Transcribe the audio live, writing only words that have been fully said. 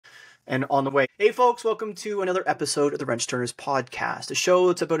and on the way. Hey folks, welcome to another episode of the Wrench Turners podcast, a show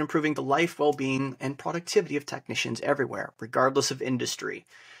that's about improving the life, well-being, and productivity of technicians everywhere, regardless of industry.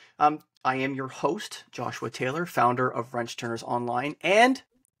 I am your host, Joshua Taylor, founder of Wrench Turners Online and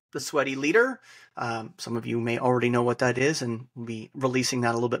the Sweaty Leader. Some of you may already know what that is, and we'll be releasing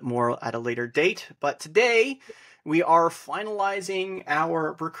that a little bit more at a later date. But today, we are finalizing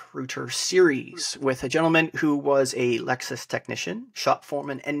our recruiter series with a gentleman who was a Lexus technician, shop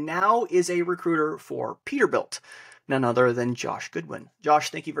foreman, and now is a recruiter for Peterbilt, none other than Josh Goodwin. Josh,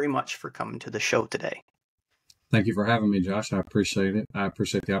 thank you very much for coming to the show today. Thank you for having me, Josh. I appreciate it. I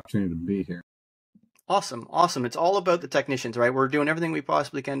appreciate the opportunity to be here. Awesome. It's all about the technicians, right? We're doing everything we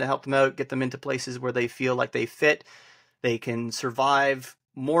possibly can to help them out, get them into places where they feel like they fit, they can survive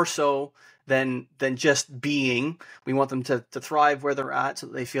more so than just being. We want them to thrive where they're at so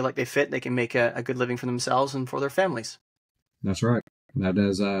that they feel like they fit, they can make a good living for themselves and for their families. That's right.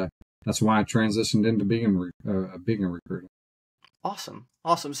 That's why I transitioned into being a recruiter. Awesome.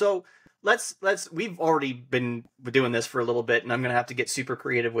 So we've already been doing this for a little bit, and I'm going to have to get super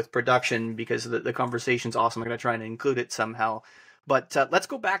creative with production because the conversation's awesome. I'm going to try and include it somehow. But let's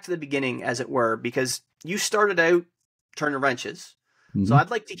go back to the beginning, as it were, because you started out turning wrenches. Mm-hmm. So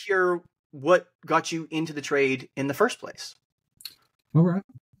I'd like to hear what got you into the trade in the first place. All right.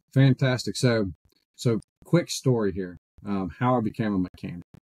 Fantastic. So quick story here. How I became a mechanic.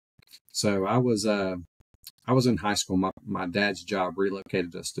 So I was in high school. My dad's job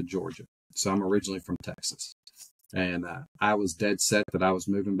relocated us to Georgia. So I'm originally from Texas. And I was dead set that I was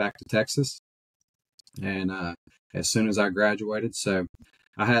moving back to Texas. And as soon as I graduated, so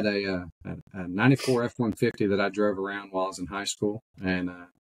I had a 94 F-150 that I drove around while I was in high school. And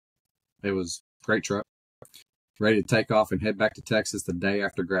it was a great truck. Ready to take off and head back to Texas the day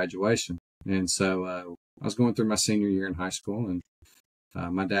after graduation. And so I was going through my senior year in high school. And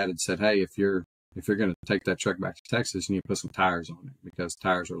my dad had said, hey, if you're going to take that truck back to Texas, you need to put some tires on it because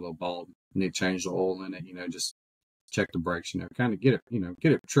tires are a little bald. You need to change the oil in it, just check the brakes, kind of get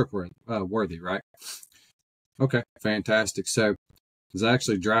it trip worthy, right? Okay, fantastic. So I was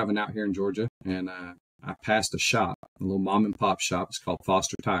actually driving out here in Georgia and I passed a shop, a little mom and pop shop. It's called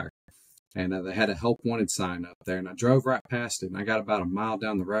Foster Tire. And they had a help wanted sign up there. And I drove right past it and I got about a mile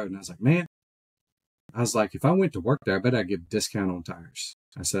down the road and I was like, man, if I went to work there, I bet I'd get a discount on tires.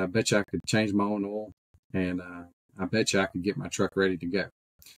 I said, I bet you I could change my own oil and I bet you I could get my truck ready to go.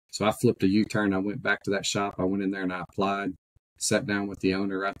 So I flipped a U-turn. I went back to that shop. I went in there and I applied, sat down with the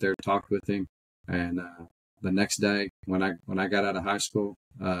owner right there, talked with him. And the next day when I got out of high school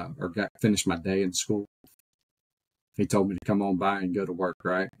finished my day in school, he told me to come on by and go to work,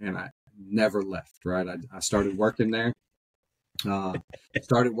 right? And I never left, right? I started working there. Learning,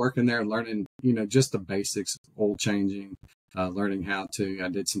 just the basics, oil changing, learning how to, I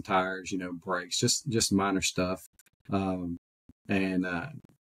did some tires, brakes, just minor stuff. And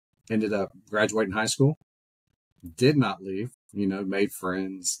ended up graduating high school, did not leave, made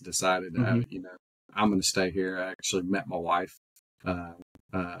friends, decided, I'm going to stay here. I actually met my wife.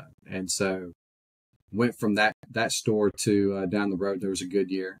 And so went from that store to down the road, there was a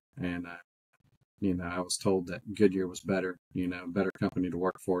Goodyear. And, I was told that Goodyear was better, better company to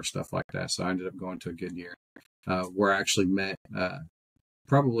work for, stuff like that. So I ended up going to a Goodyear, where I actually met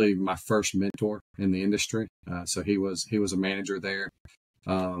probably my first mentor in the industry. So he was a manager there.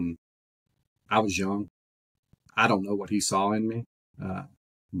 I was young. I don't know what he saw in me,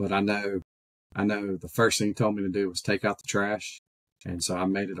 but I know the first thing he told me to do was take out the trash. And so I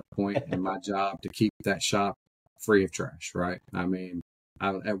made it a point in my job to keep that shop free of trash, right? I mean,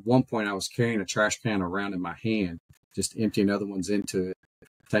 at one point I was carrying a trash can around in my hand, just emptying other ones into it,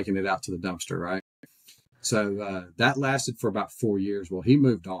 taking it out to the dumpster, right? So that lasted for about 4 years. Well, he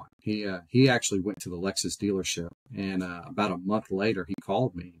moved on. He actually went to the Lexus dealership, and about a month later, he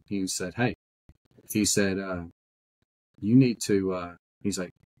called me. He said, "Hey," he said, "you need to." He's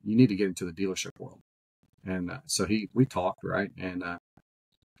like, "You need to get into the dealership world." And so we talked, right? And I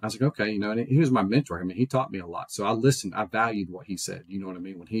was like, okay, and he was my mentor. I mean, he taught me a lot. So I listened. I valued what he said. You know what I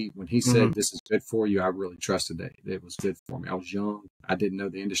mean? When he said, this is good for you, I really trusted that it was good for me. I was young. I didn't know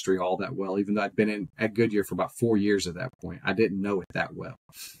the industry all that well, even though I'd been at Goodyear for about 4 years at that point. I didn't know it that well.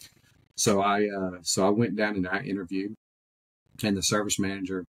 So I went down and I interviewed, and the service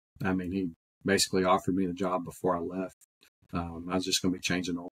manager, I mean, he basically offered me the job before I left. I was just going to be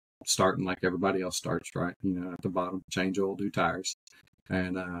changing oil, starting like everybody else starts, right? At the bottom, change oil, do tires.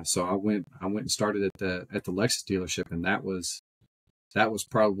 And so I went and started at the Lexus dealership, and that was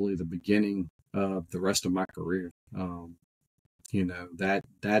probably the beginning of the rest of my career.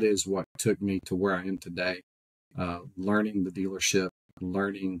 That is what took me to where I am today. Learning the dealership,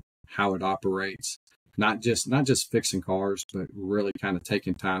 learning how it operates, not just fixing cars, but really kind of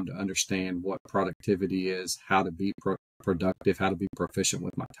taking time to understand what productivity is, how to be productive, how to be proficient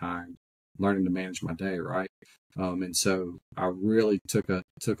with my time, learning to manage my day, right? And so I really took a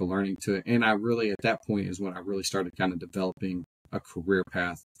learning to it. And I really, at that point is when I really started kind of developing a career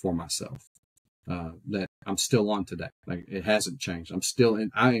path for myself, that I'm still on today. Like, it hasn't changed.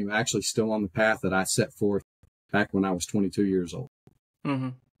 I am actually still on the path that I set forth back when I was 22 years old. Mm-hmm.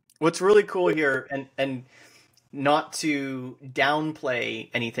 What's really cool here, and not to downplay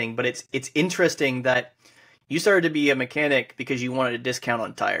anything, but it's interesting that you started to be a mechanic because you wanted a discount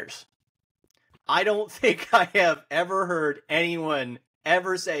on tires. I don't think I have ever heard anyone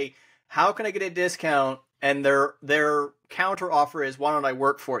ever say, "How can I get a discount?" And their counter offer is, "Why don't I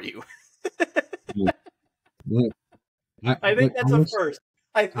work for you?" Look, I think that's a first.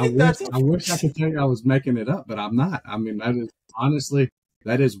 I I think that's a wish I first. could tell you I was making it up, but I'm not. I mean, that is honestly,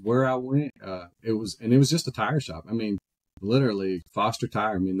 that is where I went. It was just a tire shop. I mean, literally Foster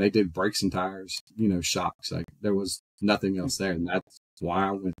Tire. I mean, they did brakes and tires, shocks. Like, there was nothing else there. And that's why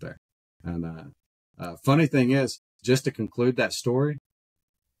I went there. And, funny thing is, just to conclude that story,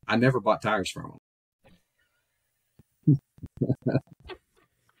 I never bought tires from them.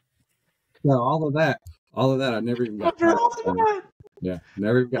 So all of that, I never even got tires from them. Yeah.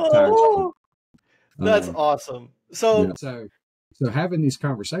 Never even got tires from them. That's awesome. So, yeah. So having these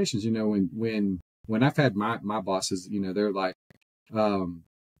conversations, when I've had my bosses, they're like,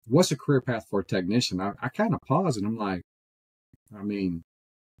 what's a career path for a technician? I kind of pause and I'm like, I mean,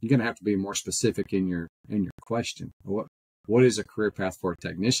 you're going to have to be more specific in your question. What is a career path for a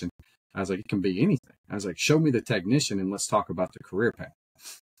technician? I was like, it can be anything. I was like, show me the technician and let's talk about the career path.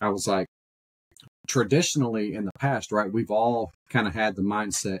 I was like, traditionally in the past, right, we've all kind of had the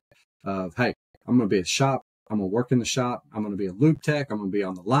mindset of, hey, I'm going to be a shop. I'm going to work in the shop. I'm going to be a lube tech. I'm going to be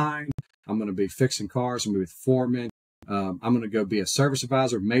on the line. I'm going to be fixing cars. I'm going to be a foreman. I'm going to go be a service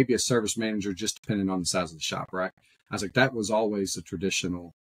advisor, maybe a service manager, just depending on the size of the shop, right? I was like, that was always the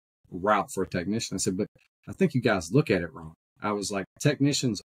traditional route for a technician. I said, but I think you guys look at it wrong. I was like,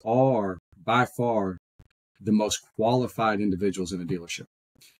 technicians are by far the most qualified individuals in a dealership.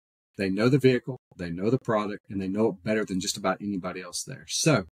 They know the vehicle, they know the product, and they know it better than just about anybody else there.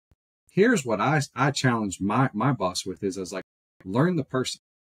 So here's what I challenged my boss with is, I was like, learn the person.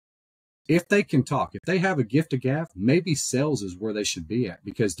 If they can talk, if they have a gift to gab, maybe sales is where they should be at,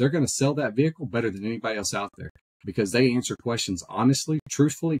 because they're going to sell that vehicle better than anybody else out there, because they answer questions honestly,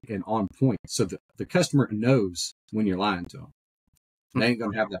 truthfully, and on point. So the customer knows when you're lying to them. They ain't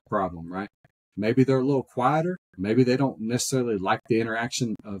going to have that problem, right? Maybe they're a little quieter. Maybe they don't necessarily like the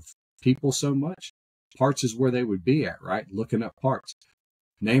interaction of people so much. Parts is where they would be at, right? Looking up parts.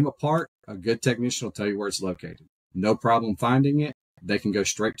 Name a part, a good technician will tell you where it's located. No problem finding it. They can go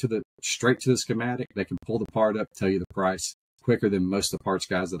straight to the schematic. They can pull the part up, tell you the price quicker than most of the parts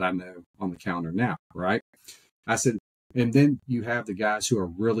guys that I know on the counter now, right? I said, and then you have the guys who are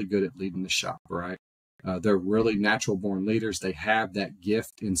really good at leading the shop, right? They're really natural born leaders. They have that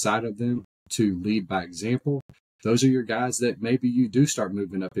gift inside of them to lead by example. Those are your guys that maybe you do start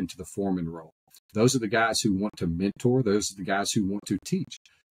moving up into the foreman role. Those are the guys who want to mentor. Those are the guys who want to teach.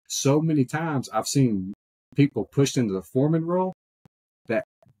 So many times I've seen people pushed into the foreman role that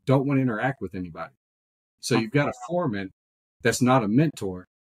don't want to interact with anybody. So you've got a foreman that's not a mentor.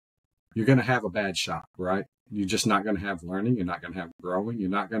 You're going to have a bad shop, right? You're just not going to have learning. You're not going to have growing. You're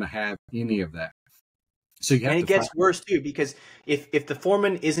not going to have any of that. So you have and it gets worse too, because if the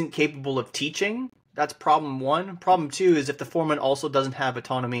foreman isn't capable of teaching, that's problem one. Problem two is if the foreman also doesn't have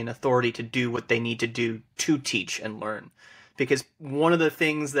autonomy and authority to do what they need to do to teach and learn. Because one of the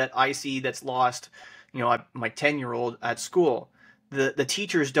things that I see that's lost, my 10-year-old at school, the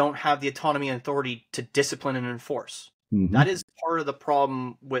teachers don't have the autonomy and authority to discipline and enforce. Mm-hmm. That is part of the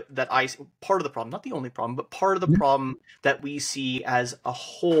problem not the only problem, but part of the problem that we see as a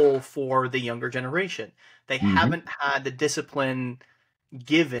whole for the younger generation. They haven't had the discipline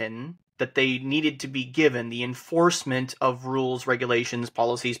given that they needed to be given, the enforcement of rules, regulations,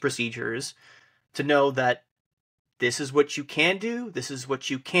 policies, procedures, to know that this is what you can do, this is what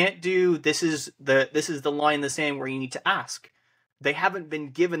you can't do, this is the line in the sand where you need to ask. They haven't been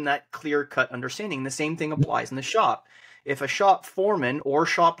given that clear-cut understanding. The same thing applies in the shop. If a shop foreman or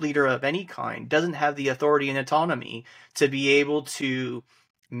shop leader of any kind doesn't have the authority and autonomy to be able to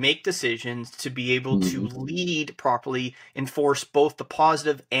make decisions, to be able to lead properly, enforce both the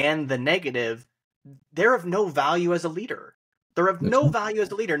positive and the negative, they're of no value as a leader. They're of no value as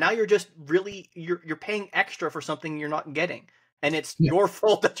a leader. Now you're just really, you're paying extra for something you're not getting. and it's Yeah. your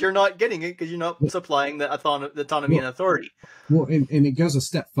fault that you're not getting it because you're not supplying the autonomy and authority. Well, and it goes a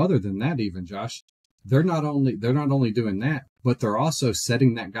step further than that, even Josh. They're not only doing that, but they're also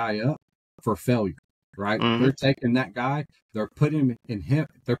setting that guy up for failure, right? Mm-hmm. They're taking that guy, they're putting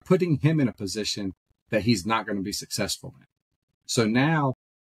him in a position that he's not going to be successful in. So now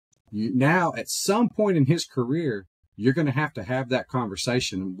at some point in his career, you're going to have that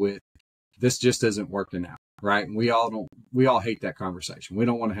conversation with, this just isn't working out, right? And we all hate that conversation. We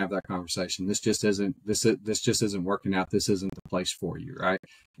don't want to have that conversation. This just isn't working out. This isn't the place for you, right?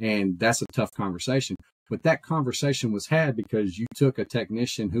 And that's a tough conversation. But that conversation was had because you took a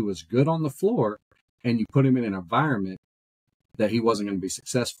technician who was good on the floor and you put him in an environment that he wasn't going to be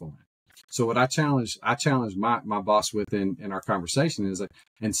successful in. So what I challenged my boss with in our conversation is that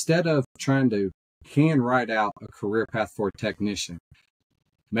instead of trying to handwrite out a career path for a technician,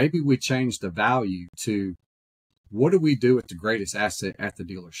 maybe we change the value to, what do we do with the greatest asset at the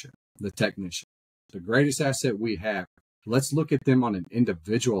dealership? The technician. The greatest asset we have. Let's look at them on an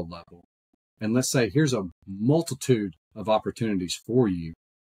individual level. And let's say, here's a multitude of opportunities for you,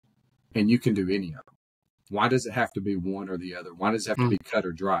 and you can do any of them. Why does it have to be one or the other? Why does it have to be cut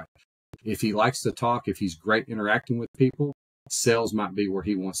or dry? If he likes to talk, if he's great interacting with people, sales might be where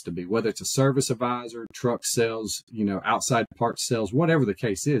he wants to be, whether it's a service advisor, truck sales, outside parts sales, whatever the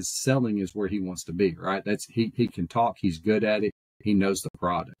case is, selling is where he wants to be, right? He can talk. He's good at it. He knows the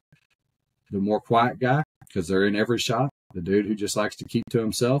product. The more quiet guy, because they're in every shop, the dude who just likes to keep to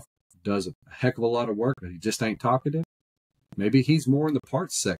himself, does a heck of a lot of work, but he just ain't talkative. Maybe he's more in the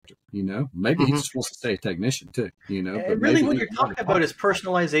parts sector, maybe he just wants to stay a technician too, but really what you're talking about is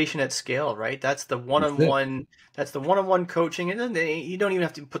personalization at scale, right? That's the one-on-one coaching. And then you don't even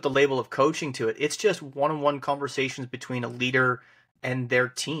have to put the label of coaching to it. It's just one-on-one conversations between a leader and their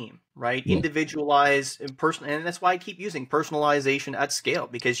team, right? Yeah. Individualize and personal. And that's why I keep using personalization at scale,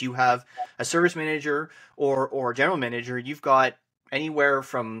 because you have a service manager or a general manager, you've got anywhere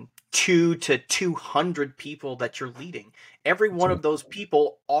from 2 to 200 people that you're leading. Every one of those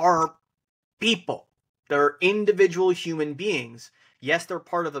people are people. They're individual human beings. Yes, they're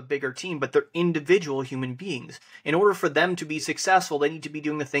part of a bigger team, but they're individual human beings. In order for them to be successful, they need to be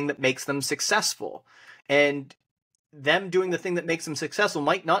doing the thing that makes them successful. And them doing the thing that makes them successful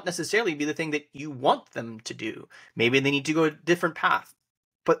might not necessarily be the thing that you want them to do. Maybe they need to go a different path.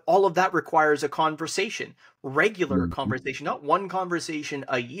 But all of that requires a conversation, regular conversation, not one conversation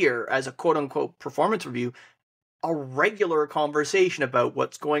a year as a quote unquote performance review, a regular conversation about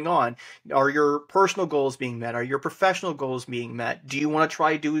what's going on. Are your personal goals being met? Are your professional goals being met? Do you want to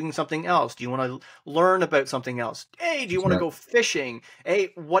try doing something else? Do you want to learn about something else? Hey, do you want to go fishing?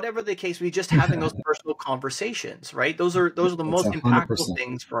 Hey, whatever the case, we just having those personal conversations, right? Those are the most 100%. impactful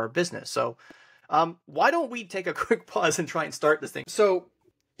things for our business. So why don't we take a quick pause and try and start this thing? So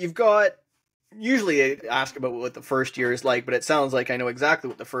you've got, usually I ask about what the first year is like, but it sounds like I know exactly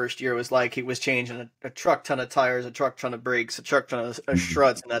what the first year was like. He was changing a truck ton of tires, a truck ton of brakes, a truck ton of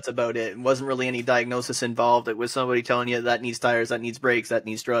struts, and that's about it. It wasn't really any diagnosis involved. It was somebody telling you that needs tires, that needs brakes, that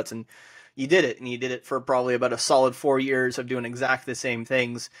needs struts, and you did it. And you did it for probably about a solid 4 years of doing exactly the same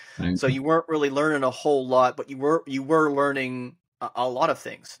things. So you weren't really learning a whole lot, but you were learning a lot of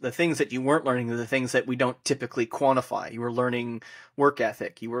things. The things that you weren't learning are the things that we don't typically quantify. You were learning work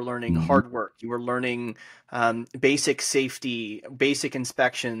ethic. You were learning hard work. You were learning basic safety, basic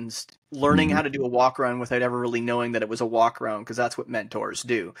inspections, learning how to do a walk around without ever really knowing that it was a walk around, because that's what mentors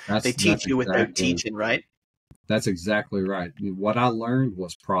do. They teach you without teaching, right? That's exactly right. What I learned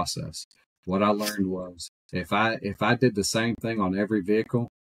was process. What I learned was if I did the same thing on every vehicle,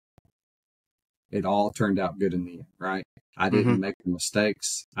 it all turned out good in the end, right? I didn't make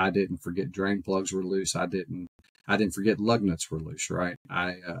mistakes. I didn't forget drain plugs were loose. I didn't forget lug nuts were loose, right?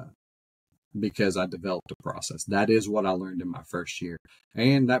 Because I developed a process. That is what I learned in my first year.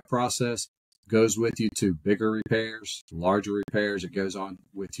 And that process goes with you to bigger repairs, larger repairs. It goes on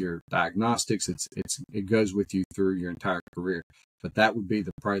with your diagnostics. It goes with you through your entire career. But that would be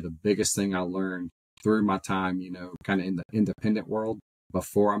probably the biggest thing I learned through my time, kind of in the independent world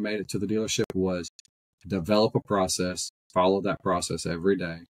before I made it to the dealership, was develop a process, follow that process every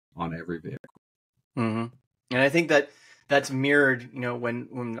day on every vehicle. And I think that's mirrored,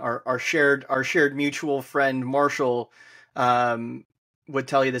 when our shared mutual friend Marshall would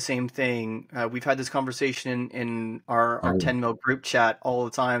tell you the same thing. We've had this conversation in our 10 mil group chat all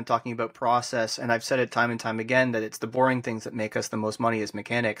the time, talking about process, and I've said it time and time again that it's the boring things that make us the most money as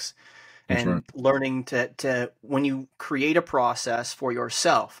mechanics. That's and right. Learning to when you create a process for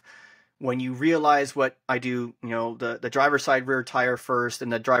yourself, when you realize what I do, the driver's side rear tire first,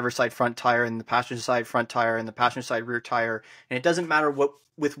 and the driver's side front tire, and the passenger side front tire, and the passenger side rear tire, and it doesn't matter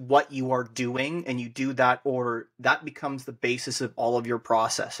what you are doing, and you do that order, that becomes the basis of all of your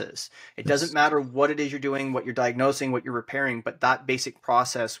processes. It doesn't Yes. matter what it is you're doing, what you're diagnosing, what you're repairing, but that basic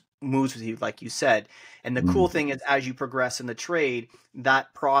process moves with you, like you said. And the cool Mm. thing is, as you progress in the trade,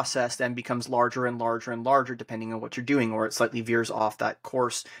 that process then becomes larger and larger and larger depending on what you're doing, or it slightly veers off that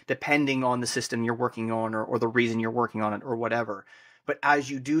course depending on the system you're working on, or the reason you're working on it, or whatever. But as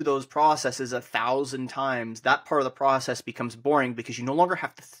you do those processes 1,000 times, that part of the process becomes boring because you no longer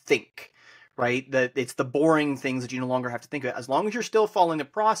have to think, right? That it's the boring things that you no longer have to think about. As long as you're still following the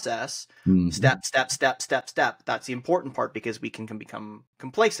process, Mhm. step, step, step, step, step. That's the important part, because we can become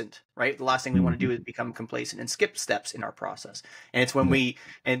complacent, right? The last thing we want to Mhm. do is become complacent and skip steps in our process. And it's when Yeah.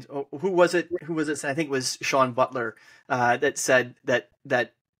 who was it? I think it was Sean Butler that said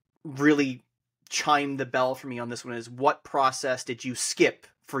that really chimed the bell for me on this one, is what process did you skip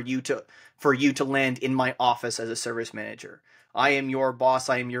for you to land in my office as a service manager? I am your boss.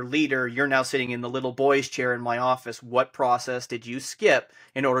 I am your leader. You're now sitting in the little boy's chair in my office. What process did you skip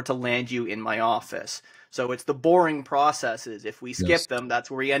in order to land you in my office? So it's the boring processes. If we Yes. skip them,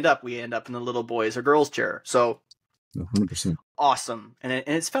 that's where we end up. We end up in the little boys or girls chair. So 100%. awesome. And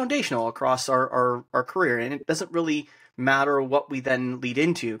it's foundational across our career. And it doesn't really matter what we then lead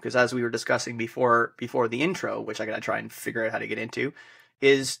into, because as we were discussing before the intro, which I got to try and figure out how to get into,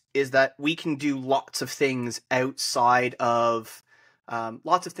 is that we can do lots of things outside of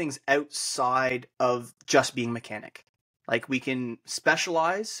just being mechanic. Like, we can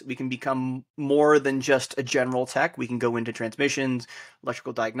specialize, we can become more than just a general tech. We can go into transmissions,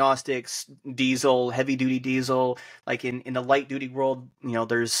 electrical diagnostics, diesel, heavy duty diesel. Like in the light duty world,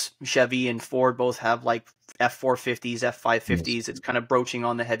 there's Chevy and Ford both have like F450s, F550s. Yes. It's kind of broaching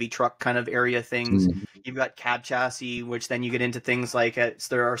on the heavy truck kind of area things. Mhm. You've got cab chassis, which then you get into things like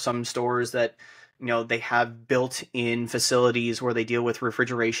there are some stores that they have built-in facilities where they deal with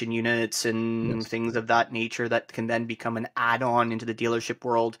refrigeration units and Yes. things of that nature that can then become an add-on into the dealership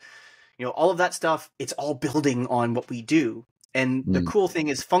world. All of that stuff, it's all building on what we do. And the Mm. cool thing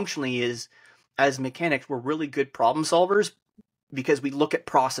is, functionally, is as mechanics, we're really good problem solvers because we look at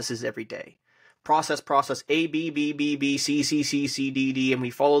processes every day. Process, A, B, B, B, B, C, C, C, C, D, D, and we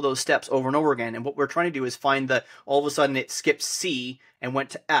follow those steps over and over again. And what we're trying to do is find all of a sudden it skipped C and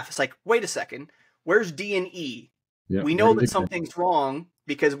went to F. It's like, wait a second, where's D and E? Yeah. We Where know did that it go? something's wrong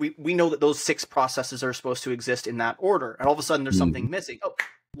because we know that those 6 processes are supposed to exist in that order. And all of a sudden there's Mhm. something missing. Oh,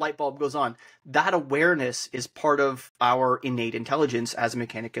 light bulb goes on. That awareness is part of our innate intelligence as a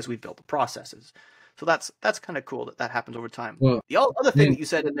mechanic as we build the processes. So that's kind of cool that happens over time. Well, The other thing and that you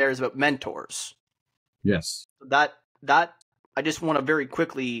said in there is about mentors. yes. That I just want to very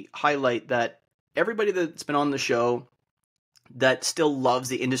quickly highlight that everybody that's been on the show that still loves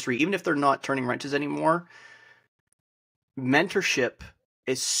the industry, even if they're not turning wrenches anymore, mentorship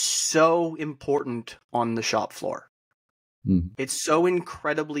is so important on the shop floor. Mhm. It's so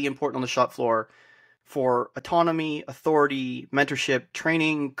incredibly important on the shop floor for autonomy, authority, mentorship,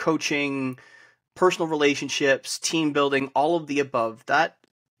 training, coaching, personal relationships, team building, all of the above. That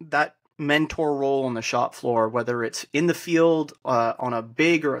mentor role on the shop floor, whether it's in the field, on a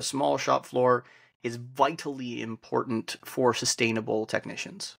big or a small shop floor, is vitally important for sustainable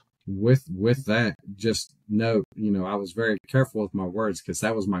technicians. With that, just note, I was very careful with my words because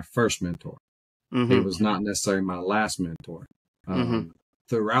that was my first mentor. He Mm-hmm. was not necessarily my last mentor. Mm-hmm.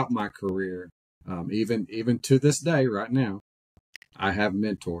 Throughout my career, even to this day, right now, I have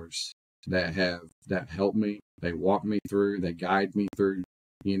mentors that help me. They walk me through. They guide me through,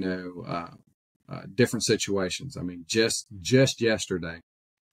 different situations. I mean, just yesterday,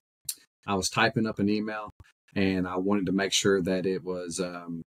 I was typing up an email, and I wanted to make sure that it was. I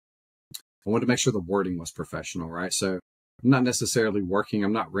wanted to make sure the wording was professional, right? So I'm not necessarily working.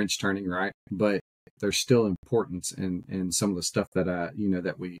 I'm not wrench turning, right? But there's still importance in some of the stuff that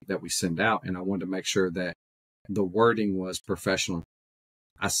that we send out, and I wanted to make sure that the wording was professional.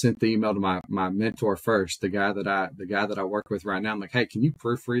 I sent the email to my mentor first, the guy that I work with right now. I'm like, hey, can you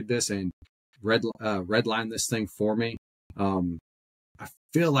proofread this and redline this thing for me? I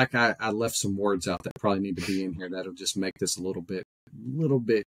feel like I left some words out that probably need to be in here that'll just make this a little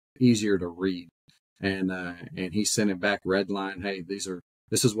bit easier to read. And he sent it back redline. Hey,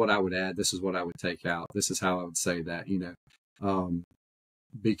 this is what I would add. This is what I would take out. This is how I would say that,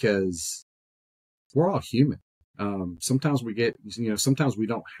 because we're all human. Sometimes sometimes we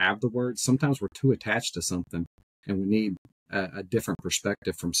don't have the words. Sometimes we're too attached to something and we need a different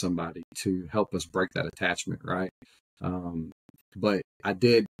perspective from somebody to help us break that attachment. Right. but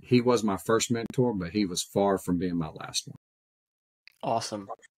he was my first mentor, but he was far from being my last one. Awesome.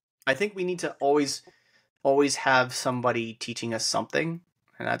 I think we need to always have somebody teaching us something.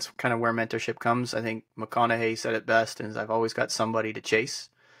 And that's kind of where mentorship comes. I think McConaughey said it best, and I've always got somebody to chase.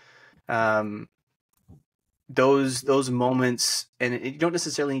 Those moments, and you don't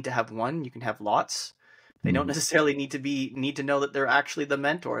necessarily need to have one. You can have lots. They don't necessarily need to know that they're actually the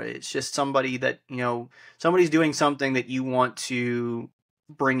mentor. It's just somebody that, somebody's doing something that you want to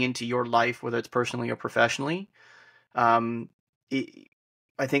bring into your life, whether it's personally or professionally.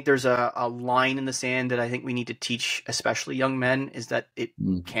 I think there's a line in the sand that I think we need to teach, especially young men, is that it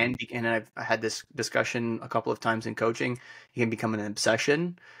can be, and I had this discussion a couple of times in coaching, it can become an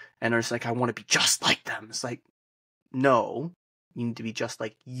obsession. And it's like, I want to be just like them. It's like, no, you need to be just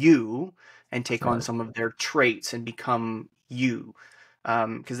like you and take on some of their traits and become you.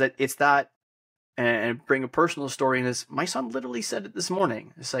 Because and bring a personal story in this. My son literally said it this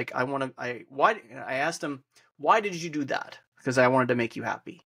morning. It's like, I asked him, why did you do that? Because I wanted to make you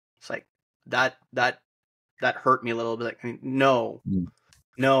happy. It's like, that hurt me a little bit. No.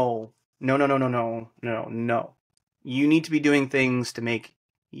 You need to be doing things to make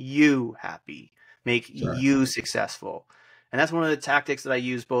you happy, make you successful. And that's one of the tactics that I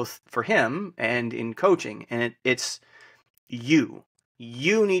use both for him and in coaching. And it's you.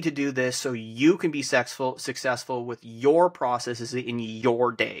 You need to do this so you can be successful with your processes in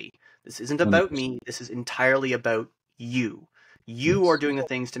your day. This isn't about 100%. me. This is entirely about you. You are doing the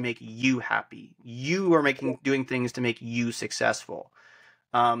things to make you happy. You are doing things to make you successful.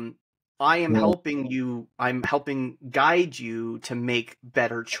 I am helping you. I'm helping guide you to make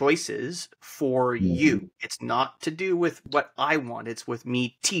better choices for you. It's not to do with what I want. It's with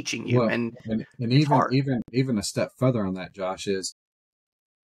me teaching you. And even a step further on that, Josh, is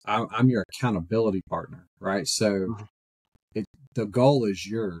I'm your accountability partner, right? So the goal is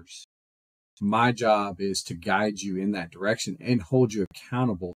yours. My job is to guide you in that direction and hold you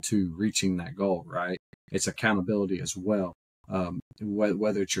accountable to reaching that goal, right? It's accountability as well.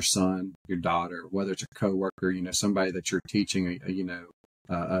 Whether it's your son, your daughter, whether it's a coworker, somebody that you're teaching, a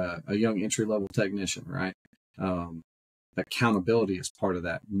young entry-level technician, right? Accountability is part of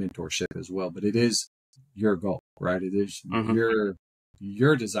that mentorship as well, but it is your goal, right? It is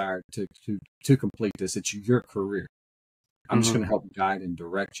your desire to complete this. It's your career. I'm just going to help guide and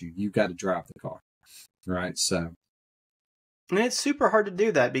direct you. You got to drive the car, right? So, and it's super hard to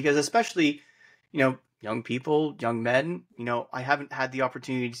do that because, especially, young people, young men, I haven't had the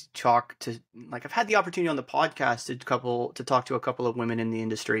opportunity to I've had the opportunity on the podcast to talk to a couple of women in the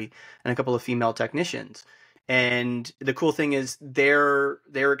industry and a couple of female technicians. And the cool thing is their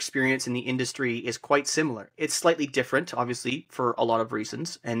experience in the industry is quite similar. It's slightly different, obviously, for a lot of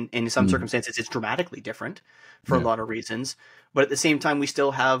reasons. And in some circumstances, it's dramatically different for a lot of reasons. But at the same time, we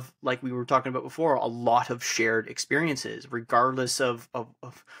still have, like we were talking about before, a lot of shared experiences, regardless of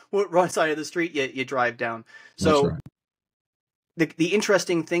what side of the street you drive down. So the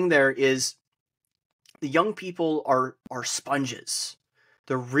interesting thing there is the young people are sponges.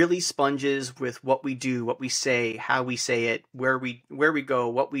 They're really sponges with what we do, what we say, how we say it, where we go,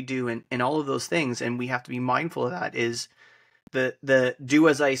 what we do, and all of those things. And we have to be mindful of that. Is the do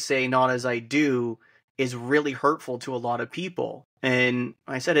as I say, not as I do, is really hurtful to a lot of people. And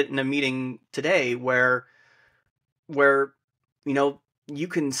I said it in a meeting today where you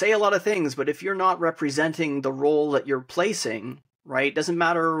can say a lot of things, but if you're not representing the role that you're placing, right, doesn't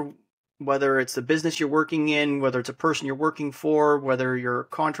matter whether it's the business you're working in, whether it's a person you're working for, whether you're a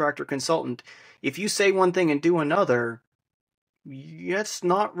contractor, consultant, if you say one thing and do another, that's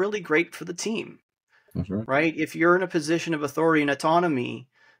not really great for the team. That's right. Right? If you're in a position of authority and autonomy,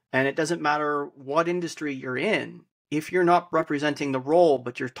 and it doesn't matter what industry you're in, if you're not representing the role,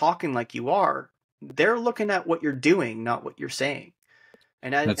 but you're talking like you are, they're looking at what you're doing, not what you're saying.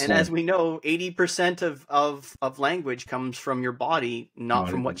 And as we know, 80% of language comes from your body, not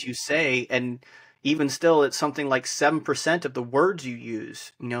from what you say. And even still, it's something like 7% of the words you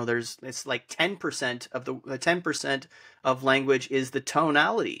use. It's like 10% of the 10% of language is the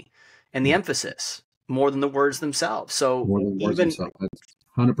tonality and the emphasis more than the words themselves. So more than words themselves. That's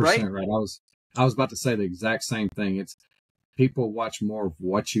 100% right. I was about to say the exact same thing. It's people watch more of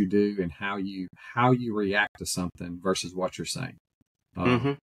what you do and how you react to something versus what you're saying.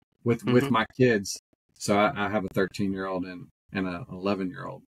 With my kids, so I have a 13-year-old and an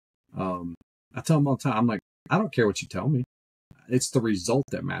 11-year-old. I tell them all the time, I'm like, I don't care what you tell me. It's the result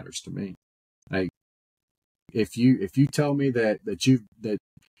that matters to me. Like, if you tell me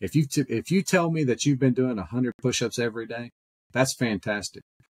if you tell me that you've been doing 100 push-ups every day, that's fantastic.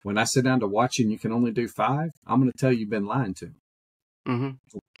 When I sit down to watch you and you can only do 5, I'm going to tell you you've been lying to me.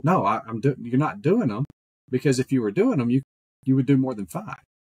 Mm-hmm. No, you're not doing them, because if you were doing them, you would do more than 5.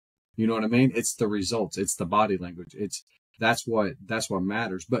 You know what I mean? It's the results. It's the body language. That's what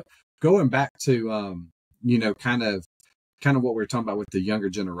matters. But going back to, kind of what we were talking about with the younger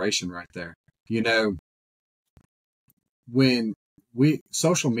generation right there, you know, when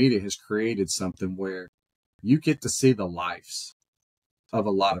social media has created something where you get to see the lives of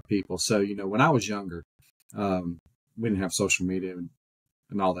a lot of people. So, when I was younger, we didn't have social media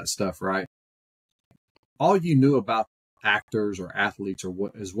and all that stuff, right? All you knew about actors or athletes or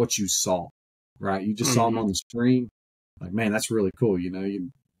what you saw, right? You just saw them Mm-hmm. on the screen. Like, man, that's really cool.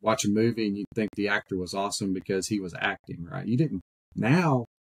 You watch a movie and you think the actor was awesome because he was acting, right? You didn't. Now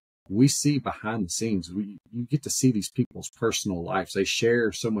we see behind the scenes. You get to see these people's personal lives. They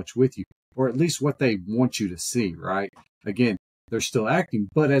share so much with you, or at least what they want you to see, right? Again, they're still acting,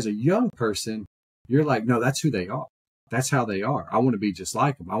 but as a young person, you're like, no, that's who they are. That's how they are. I want to be just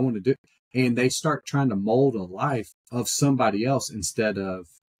like them. I want to do, and they start trying to mold a life of somebody else instead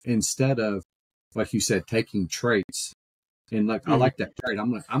of, like you said, taking traits. And look, I like Mm-hmm. that trait.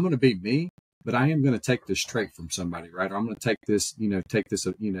 I'm gonna be me, but I am gonna take this trait from somebody, right? Or I'm gonna take this,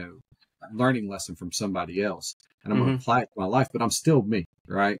 learning lesson from somebody else, and I'm gonna Mm-hmm. apply it to my life. But I'm still me,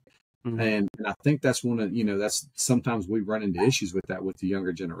 right? Mm-hmm. And I think that's one of, that's sometimes we run into issues with that with the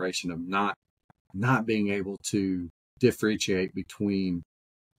younger generation of not being able to differentiate between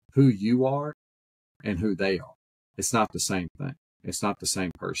who you are and who they are. It's not the same thing. It's not the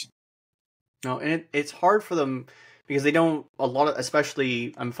same person. No, and it's hard for them because they don't a lot of,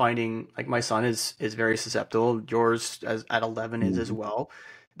 especially I'm finding like my son is very susceptible. Yours as at 11 is as Mm-hmm. well.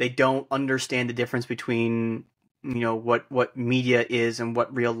 They don't understand the difference between what media is and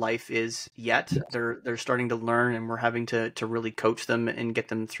what real life is yet. Yes. They're starting to learn, and we're having to really coach them and get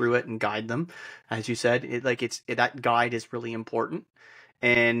them through it and guide them. As you said, that guide is really important,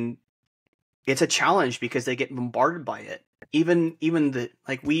 and it's a challenge because they get bombarded by it. Even the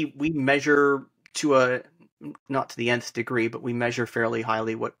like we measure to a not to the nth degree, but we measure fairly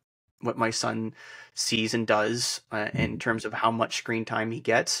highly what my son sees and does in Mm-hmm. terms of how much screen time he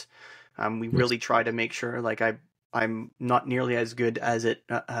gets. We Yes. really try to make sure like I'm not nearly as good as it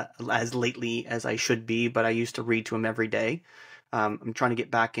as lately as I should be, but I used to read to him every day. I'm trying to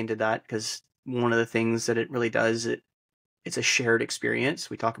get back into that because one of the things that it really does it's a shared experience.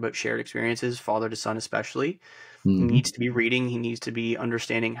 We talk about shared experiences, father to son especially. He Mm-hmm. needs to be reading. He needs to be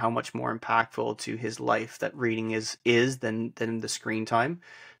understanding how much more impactful to his life that reading is than the screen time.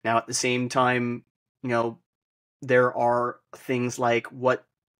 Now, at the same time, you know, there are things like what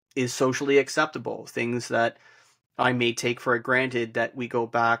is socially acceptable, things that I may take for granted that we go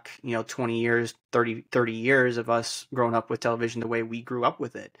back, 20 years, 30 years of us growing up with television the way we grew up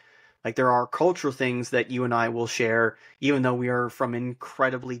with it. Like there are cultural things that you and I will share, even though we are from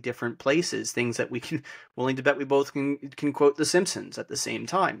incredibly different places, things that we can, willing to bet we both can quote The Simpsons at the same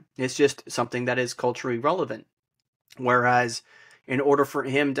time. It's just something that is culturally relevant. Whereas, in order for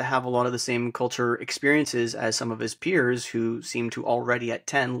him to have a lot of the same culture experiences as some of his peers who seem to already at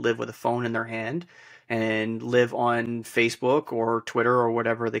 10 live with a phone in their hand and live on Facebook or Twitter or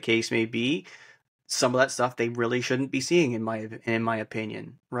whatever the case may be, some of that stuff they really shouldn't be seeing in my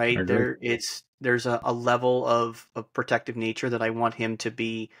opinion, I right? agree. There's a level of protective nature that I want him to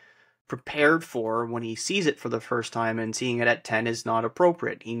be prepared for when he sees it for the first time, and seeing it at 10 is not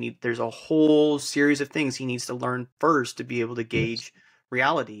appropriate. There's a whole series of things he needs to learn first to be able to Yes. gauge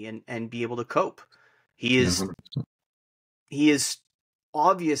reality and be able to cope. He Yeah. is he is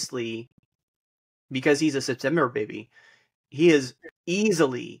obviously, because he's a September baby, he is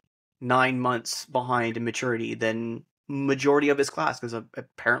easily 9 months behind in maturity than majority of his class, because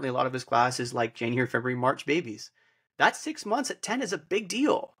apparently a lot of his class is like January, February, March babies. That 6 months at 10 is a big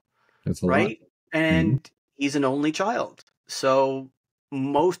deal, That's a lot. right? Mm-hmm. And he's an only child. So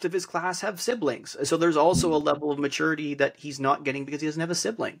most of his class have siblings. So there's also a level of maturity that he's not getting because he doesn't have a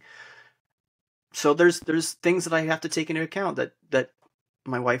sibling. So there's things that I have to take into account that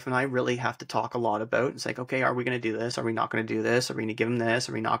my wife and I really have to talk a lot about. It's like, okay, are we going to do this? Are we not going to do this? Are we going to give him this?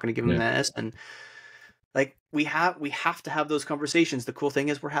 Are we not going to give him Yeah. this? And like we have to have those conversations. The cool thing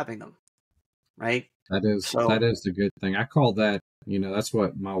is we're having them, right? That So, is the good thing. I call that, that's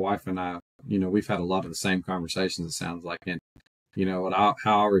what my wife and I, we've had a lot of the same conversations, it sounds like. And, how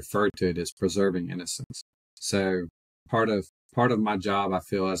I refer to it is preserving innocence. So part of my job, I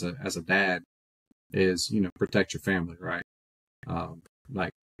feel, as a dad is, protect your family, right?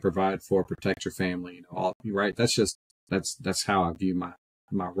 Like provide for, protect your family, all right. That's how I view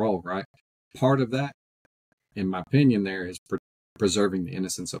my role, right? Part of that, in my opinion, there is preserving the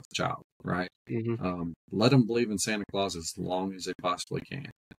innocence of the child, right? Mm-hmm. Let them believe in Santa Claus as long as they possibly can.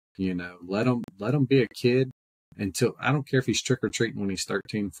 Let them be a kid until, I don't care if he's trick or treating when he's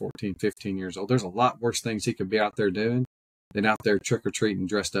 13, 14, 15 years old. There's a lot worse things he could be out there doing than out there trick or treating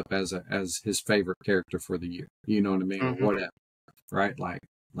dressed up as his favorite character for the year. You know what I mean? Or Mm-hmm. whatever, right? Like,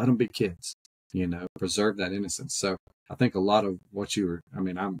 let them be kids, preserve that innocence. So I think a lot of what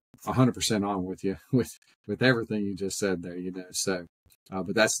I'm 100% on with you with everything you just said there, so,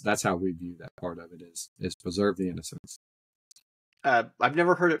 but that's how we view that part of it is preserve the innocence. I've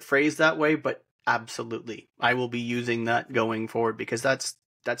never heard it phrased that way, but absolutely, I will be using that going forward because that's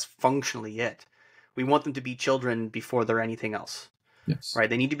functionally it. We want them to be children before they're anything else. Yes. Right?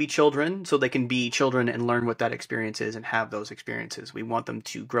 They need to be children so they can be children and learn what that experience is and have those experiences. We want them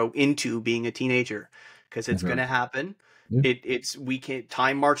to grow into being a teenager because it's That's going right. to happen. Yeah. We can't,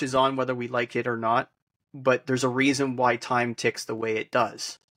 time marches on whether we like it or not, but there's a reason why time ticks the way it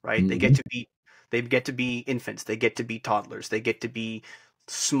does, right? Mm-hmm. They get to be infants, they get to be toddlers, they get to be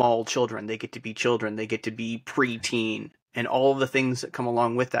small children, they get to be children, they get to be preteen, and all of the things that come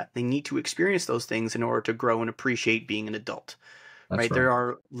along with that. They need to experience those things in order to grow and appreciate being an adult. That's Right? right. There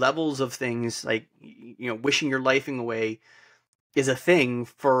are levels of things like, wishing your life away is a thing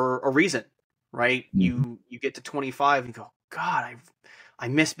for a reason, right? Mm-hmm. You get to 25 and you go, God, I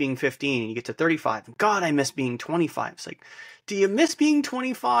miss being 15. And you get to 35 and God, I miss being 25. It's like, do you miss being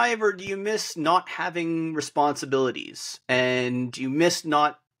 25 or do you miss not having responsibilities? And do you miss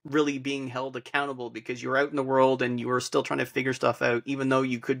not really being held accountable because you're out in the world and you are still trying to figure stuff out, even though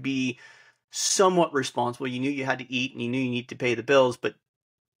you could be somewhat responsible. You knew you had to eat and you knew you need to pay the bills, but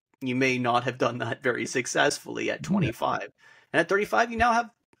you may not have done that very successfully at Yeah. 25. And at 35, you now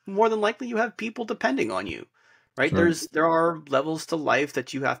have, more than likely, you have people depending on you, That's right? right. There are levels to life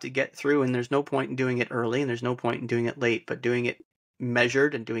that you have to get through, and there's no point in doing it early and there's no point in doing it late, but doing it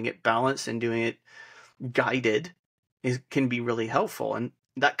measured and doing it balanced and doing it guided can be really helpful. And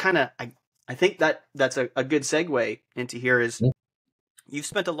that kind of, I think that's a good segue into here is Yeah. you've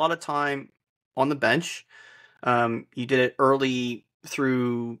spent a lot of time on the bench. You did it early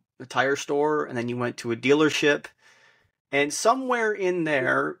through the tire store, and then you went to a dealership. And somewhere in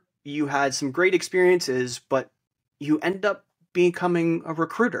there, you had some great experiences, but you end up becoming a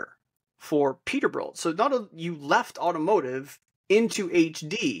recruiter for Peterbilt. So you left automotive into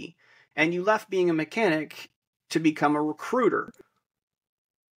HD, and you left being a mechanic to become a recruiter.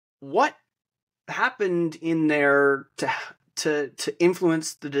 What happened in there to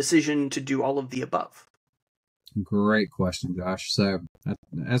influence the decision to do all of the above? Great question, Josh. So,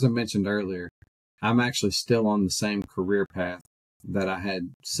 as I mentioned earlier, I'm actually still on the same career path that I had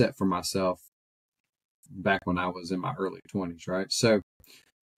set for myself back when I was in my early 20s, right? So,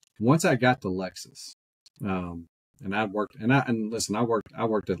 once I got to Lexus, and I worked, and listen, I worked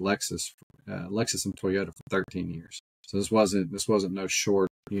at Lexus and Toyota for 13 years. So this wasn't no short,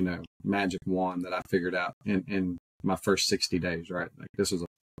 magic wand that I figured out in my first 60 days, right? Like, this was a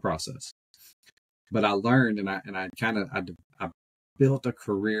process. But I learned, and I built a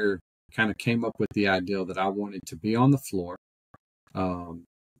career, kind of came up with the ideal that I wanted to be on the floor.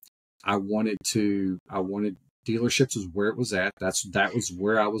 I wanted dealerships was where it was at. That was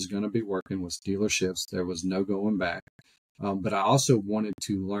where I was going to be working, was dealerships. There was no going back. But I also wanted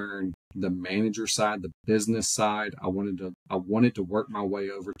to learn the manager side, the business side. I wanted to work my way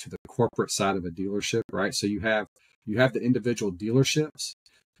over to the corporate side of a dealership, right? So you have the individual dealerships,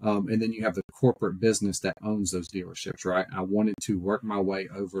 and then you have the corporate business that owns those dealerships, right? I wanted to work my way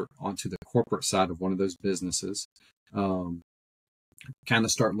over onto the corporate side of one of those businesses, kind of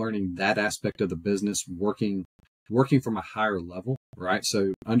start learning that aspect of the business, working from a higher level, right?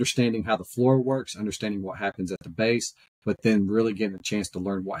 So understanding how the floor works, understanding what happens at the base, but then really getting a chance to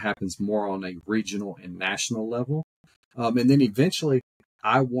learn what happens more on a regional and national level. And then eventually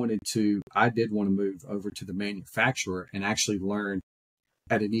I did want to move over to the manufacturer and actually learn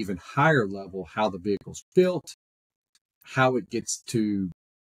at an even higher level how the vehicle's built, how it gets to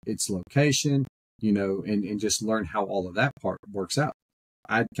its location, and just learn how all of that part works out.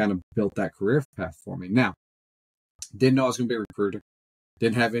 I kind of built that career path for me. Now, didn't know I was going to be a recruiter.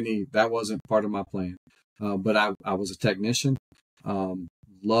 Didn't have that wasn't part of my plan. But I was a technician.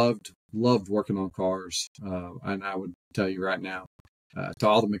 Loved working on cars. And I would tell you right now, to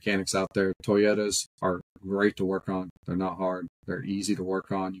all the mechanics out there, Toyotas are great to work on. They're not hard. They're easy to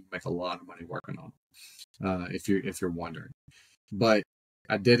work on. You make a lot of money working on them, if you're wondering. But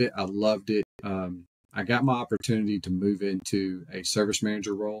I did it. I loved it. I got my opportunity to move into a service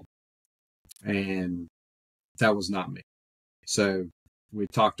manager role, and that was not me. So we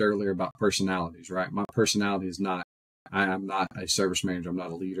talked earlier about personalities, right? My personality is not I'm not a service manager. I'm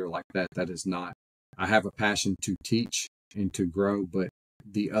not a leader like that. That is not, I have a passion to teach and to grow, but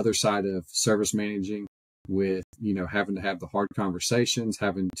the other side of service managing with, having to have the hard conversations,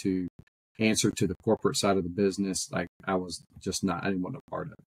 having to answer to the corporate side of the business, like I was just not, I didn't want no part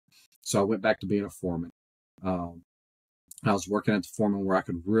of it. So I went back to being a foreman. I was working at the foreman where I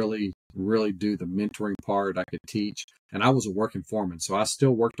could really, really do the mentoring part. I could teach, and I was a working foreman. So I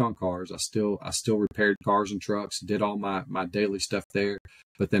still worked on cars. I still repaired cars and trucks, did all my daily stuff there.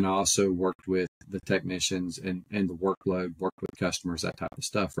 But then I also worked with the technicians and the workload, worked with customers, that type of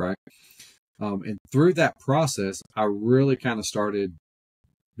stuff. Right. And through that process, I really kind of started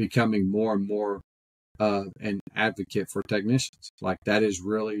becoming more and more an advocate for technicians. Like that is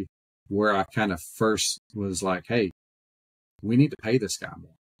really where I kind of first was like, hey, we need to pay this guy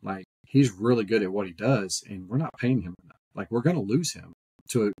more. Like he's really good at what he does, and we're not paying him enough. Like we're going to lose him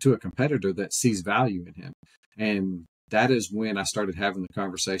to a competitor that sees value in him. And that is when I started having the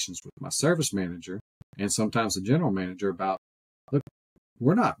conversations with my service manager and sometimes the general manager about, look,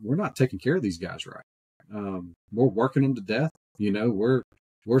 we're not taking care of these guys right. We're working them to death.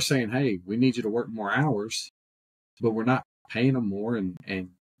 We're saying, hey, we need you to work more hours, but we're not paying them more. And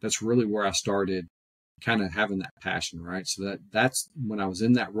that's really where I started kind of having that passion, right? So that's when I was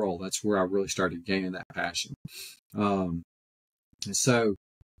in that role, that's where I really started gaining that passion. And so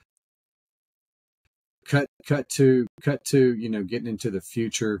cut to, getting into the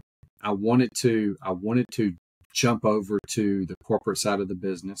future. I wanted to jump over to the corporate side of the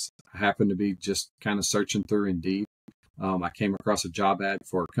business. I happened to be just kind of searching through Indeed. I came across a job ad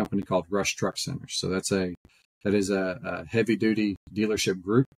for a company called Rush Truck Centers. So that is a heavy duty dealership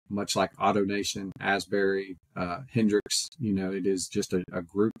group, much like AutoNation, Asbury, Hendricks. It is just a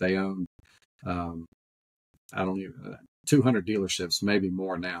group. They own, 200 dealerships, maybe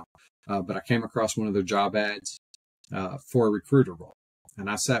more now. But I came across one of their job ads for a recruiter role. And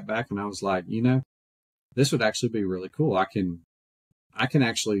I sat back and I was like, this would actually be really cool. I can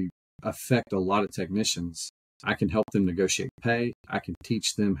actually affect a lot of technicians. I can help them negotiate pay. I can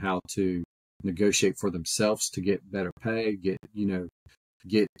teach them how to negotiate for themselves to get better pay,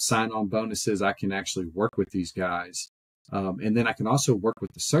 get sign-on bonuses. I can actually work with these guys. And then I can also work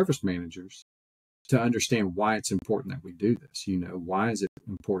with the service managers to understand why it's important that we do this. Why is it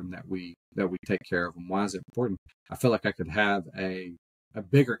important that we take care of them? Why is it important? I feel like I could have a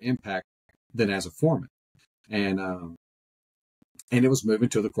bigger impact than as a foreman. And it was moving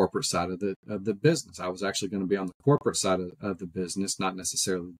to the corporate side of the business. I was actually going to be on the corporate side of the business, not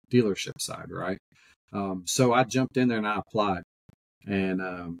necessarily the dealership side, right? So I jumped in there and I applied. And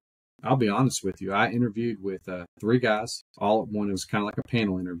I'll be honest with you, I interviewed with 3 guys, all at one. It was kind of like a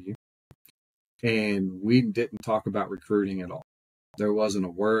panel interview. And we didn't talk about recruiting at all. There wasn't a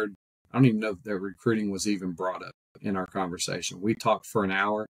word. I don't even know if that recruiting was even brought up in our conversation. We talked for an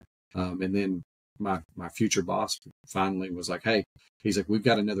hour, and then my future boss finally was like, hey, he's like, we've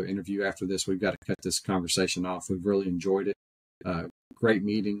got another interview after this. We've got to cut this conversation off. We've really enjoyed it. Great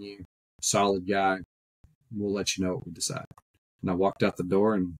meeting you. Solid guy. We'll let you know what we decide. And I walked out the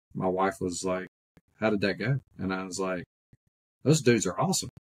door and my wife was like, how did that go? And I was like, those dudes are awesome.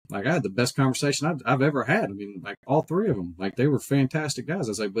 Like I had the best conversation I've ever had. I mean, like all 3 of them, like they were fantastic guys.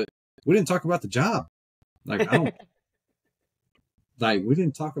 I was like, but we didn't talk about the job. Like I don't, like we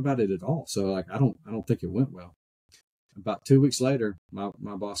didn't talk about it at all. So like, I don't think it went well. About 2 weeks later, my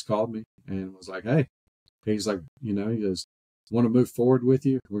boss called me and was like, hey, he's like, he goes, want to move forward with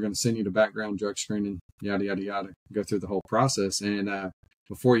you. We're going to send you to background drug screening, yada, yada, yada, go through the whole process. And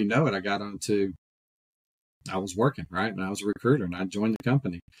before you know it, I was working, right? And I was a recruiter and I joined the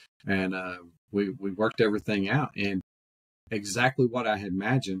company and we worked everything out. And exactly what I had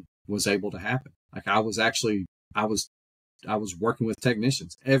imagined was able to happen. Like I was working with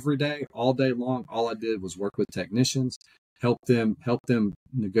technicians every day, all day long. All I did was work with technicians, help them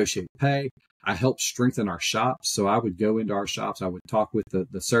negotiate pay. I helped strengthen our shops. So I would go into our shops. I would talk with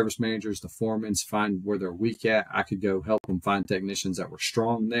the service managers, the foremen, find where they're weak at. I could go help them find technicians that were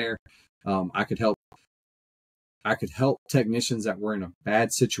strong there. I could help technicians that were in a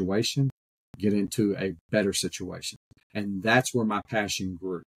bad situation get into a better situation. And that's where my passion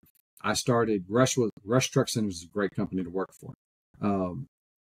grew. I started Rush Truck Centers is a great company to work for.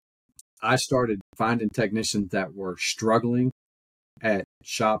 I started finding technicians that were struggling at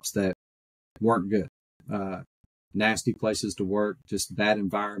shops that weren't good, nasty places to work, just bad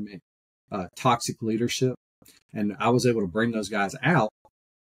environment, toxic leadership. And I was able to bring those guys out.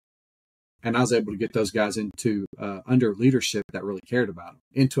 And I was able to get those guys into under leadership that really cared about them,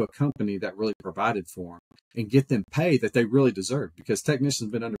 into a company that really provided for them, and get them pay that they really deserve, because technicians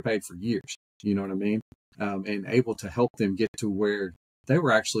have been underpaid for years. You know what I mean? and able to help them get to where they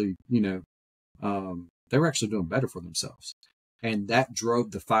were actually, they were actually doing better for themselves. And that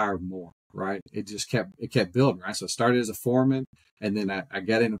drove the fire more, right? It kept building, right? So I started as a foreman, and then I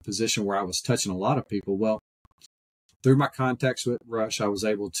got in a position where I was touching a lot of people. Well, through my contacts with Rush, I was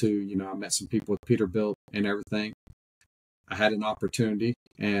able to, I met some people with Peterbilt and everything. I had an opportunity,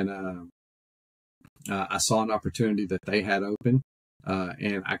 and I saw an opportunity that they had open,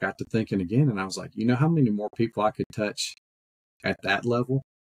 and I got to thinking again, and I was like, how many more people I could touch at that level,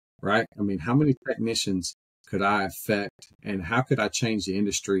 right? I mean, how many technicians could I affect, and how could I change the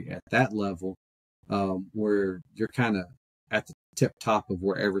industry at that level, where you're kind of at the tip top of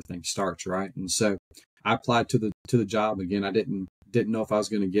where everything starts, right? And so I applied to the job again. I didn't know if I was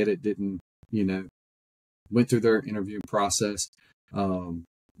going to get it. Went through their interview process, and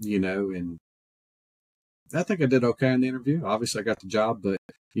I think I did okay in the interview. Obviously, I got the job, but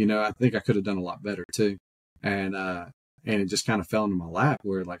I think I could have done a lot better too. And it just kind of fell into my lap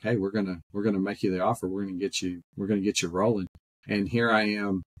where like, hey, we're gonna make you the offer. We're gonna get you rolling. And here I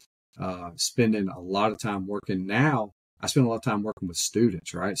am, spending a lot of time working. Now I spend a lot of time working with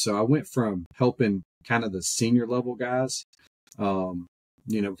students, right? So I went from helping kind of the senior level guys,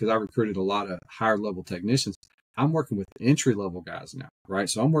 because I recruited a lot of higher level technicians. I'm working with entry level guys now, right?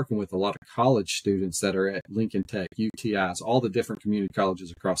 So I'm working with a lot of college students that are at Lincoln Tech, UTIs, all the different community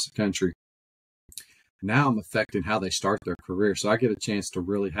colleges across the country. Now I'm affecting how they start their career. So I get a chance to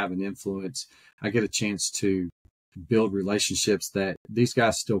really have an influence. I get a chance to build relationships that these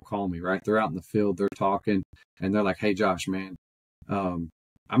guys still call me, right? They're out in the field, they're talking, and they're like, hey, Josh, man, I'm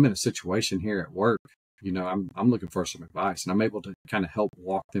in a situation here at work. I'm looking for some advice, and I'm able to kind of help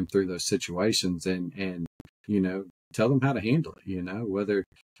walk them through those situations and tell them how to handle it, whether,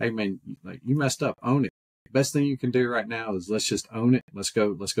 hey, man, like you messed up, own it. Best thing you can do right now is let's just own it. Let's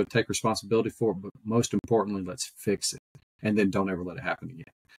go take responsibility for it. But most importantly, let's fix it. And then don't ever let it happen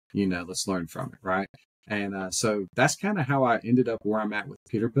again. Let's learn from it. Right. And so that's kind of how I ended up where I'm at with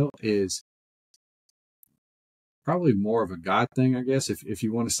Peterbilt. Is probably more of a God thing, I guess, if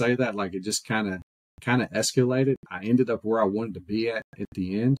you want to say that. Like it just kind of escalated. I ended up where I wanted to be at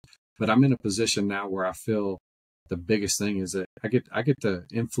the end, but I'm in a position now where I feel the biggest thing is that I get to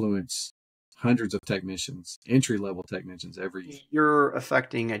influence hundreds of technicians, entry level technicians every year. You're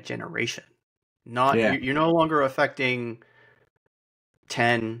affecting a generation. Yeah. You're no longer affecting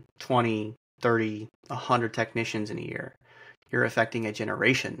 10, 20, 30, 100 technicians in a year. You're affecting a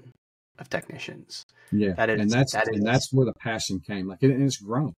generation of technicians. Yeah. And that's where the passion came. Like and it's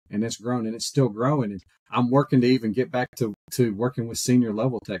grown and it's still growing. And I'm working to even get back to working with senior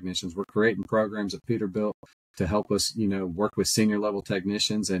level technicians. We're creating programs at Peterbilt to help us, work with senior level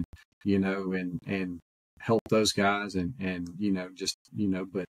technicians and help those guys and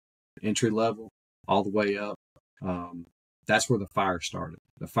but entry level all the way up. That's where the fire started.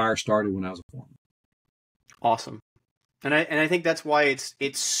 The fire started when I was a foreman. Awesome. And I think that's why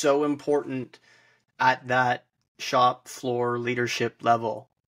it's so important at that shop floor leadership level.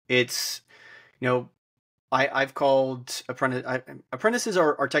 It's, I've called apprentices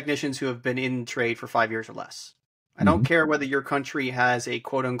are technicians who have been in trade for 5 years or less. I don't care whether your country has a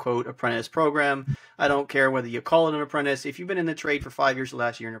quote unquote apprentice program. I don't care whether you call it an apprentice. If you've been in the trade for 5 years or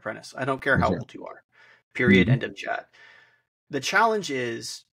less, you're an apprentice. I don't care how old you are. Period. End of chat. The challenge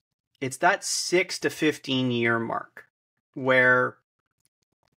is it's that 6 to 15 year mark where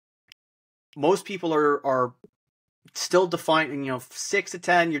most people are still defining, 6 to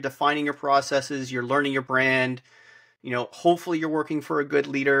 10, you're defining your processes, you're learning your brand. Hopefully you're working for a good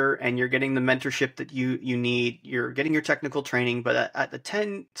leader and you're getting the mentorship that you need. You're getting your technical training, but at the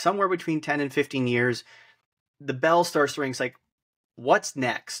 10, somewhere between 10 and 15 years, the bell starts to ring. It's like, what's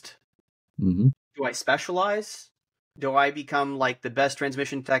next? Do I specialize? Do I become like the best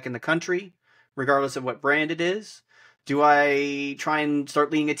transmission tech in the country, regardless of what brand it is? Do I try and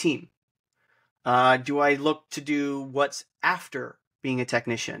start leading a team? Do I look to do what's after being a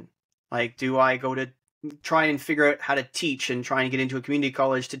technician? Like, do I go to try and figure out how to teach and try and get into a community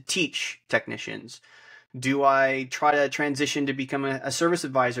college to teach technicians? Do I try to transition to become a service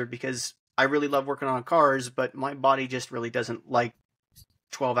advisor because I really love working on cars, but my body just really doesn't like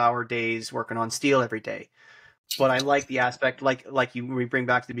 12-hour days working on steel every day? But I like the aspect, like we bring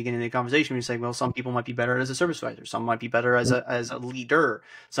back to the beginning of the conversation. We say, well, some people might be better as a service advisor. Some might be better as a leader.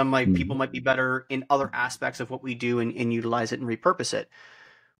 People might be better in other aspects of what we do and utilize it and repurpose it.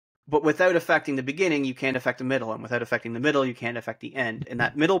 But without affecting the beginning, you can't affect the middle. And without affecting the middle, you can't affect the end. And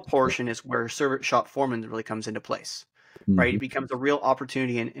that middle portion is where service shop foreman really comes into place, right? It becomes a real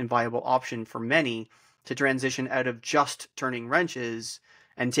opportunity and viable option for many to transition out of just turning wrenches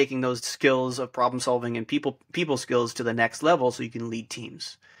and taking those skills of problem solving and people skills to the next level so you can lead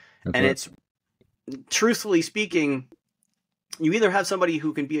teams. That's And right. it's, truthfully speaking, you either have somebody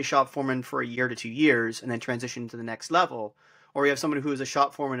who can be a shop foreman for a year to 2 years and then transition to the next level, or you have somebody who is a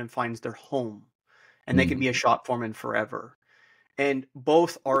shop foreman and finds their home and they can be a shop foreman forever. And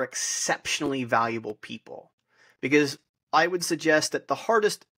both are exceptionally valuable people, because I would suggest that the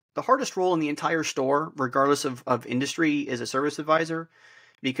hardest role in the entire store, regardless of industry, is a service advisor,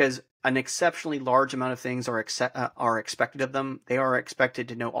 because an exceptionally large amount of things are expected of them. They are expected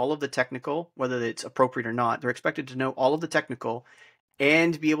to know all of the technical, whether it's appropriate or not. They're expected to know all of the technical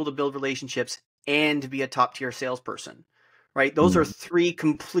and be able to build relationships and be a top tier salesperson, right? Those are three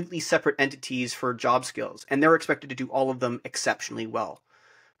completely separate entities for job skills, and they're expected to do all of them exceptionally well,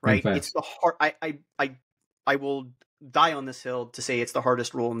 And right? fast. It's the hard. I will die on this hill to say it's the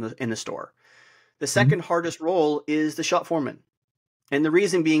hardest role in the store. The second hardest role is the shop foreman. And the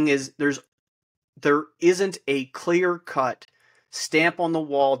reason being is there isn't a clear cut stamp on the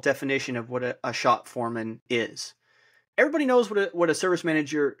wall definition of what a shop foreman is. Everybody knows what a service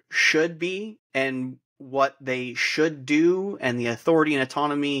manager should be and what they should do and the authority and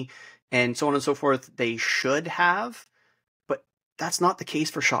autonomy and so on and so forth they should have, but that's not the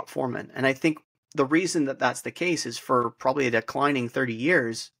case for shop foremen. And I think the reason that that's the case is for probably a declining 30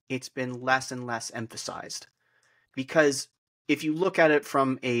 years, it's been less and less emphasized. Because if you look at it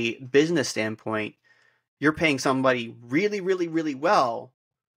from a business standpoint, you're paying somebody really, really, really well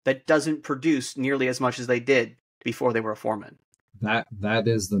that doesn't produce nearly as much as they did before they were a foreman. That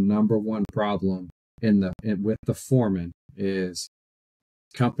is the number one problem with the foreman is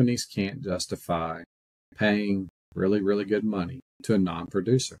companies can't justify paying really, really good money to a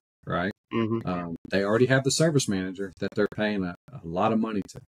non-producer, right? They already have the service manager that they're paying a lot of money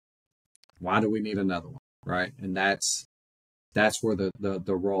to. Why do we need another one, right? And that's where the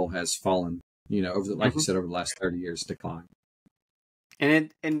role has fallen, like you said, over the last 30 years decline.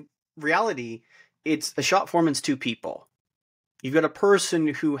 And in reality, it's a shop foreman's two people. You've got a person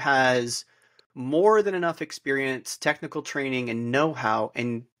who has more than enough experience, technical training, and know-how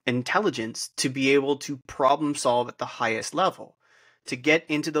and intelligence to be able to problem solve at the highest level, to get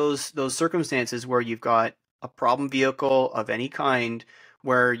into those circumstances where you've got a problem vehicle of any kind,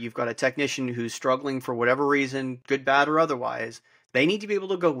 where you've got a technician who's struggling for whatever reason, good, bad, or otherwise. They need to be able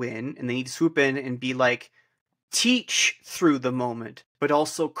to go in and they need to swoop in and be like, teach through the moment, but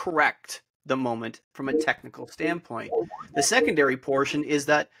also correct the moment from a technical standpoint. The secondary portion is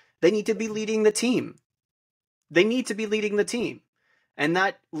that they need to be leading the team. They need to be leading the team. And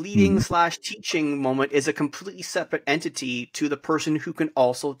that leading / teaching moment is a completely separate entity to the person who can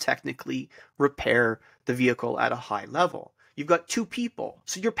also technically repair the vehicle at a high level. You've got two people,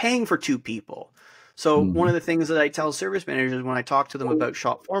 so you're paying for two people. So one of the things that I tell service managers when I talk to them about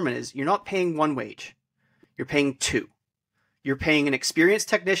shop foreman is you're not paying one wage. You're paying two. You're paying an experienced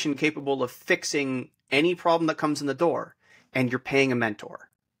technician capable of fixing any problem that comes in the door, and you're paying a mentor.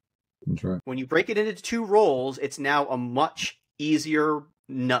 That's right. When you break it into two roles, it's now a much easier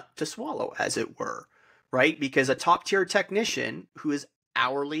nut to swallow, as it were, right? Because a top tier technician who is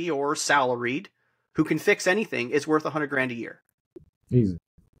hourly or salaried, who can fix anything, is worth $100,000 a year.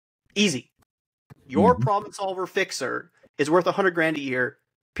 Easy. Your problem solver fixer is worth $100,000 a year,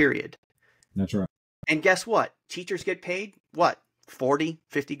 period. That's right. And guess what? Teachers get paid, what, 40,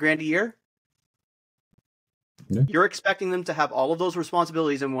 50 grand a year? Yeah. You're expecting them to have all of those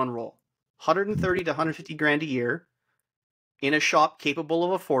responsibilities in one role. 130 to 150 grand a year in a shop capable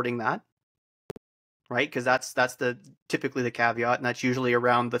of affording that, right? Because that's typically the caveat, and that's usually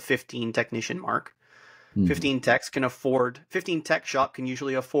around the 15 technician mark. 15 tech shop can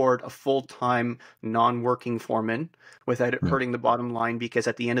usually afford a full-time non-working foreman without it hurting the bottom line, because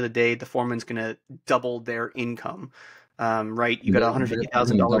at the end of the day, the foreman's going to double their income, right? You got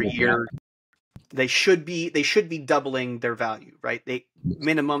 $150,000 a year. They should be doubling their value, right? They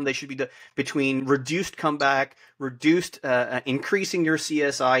should be between reduced comeback, increasing your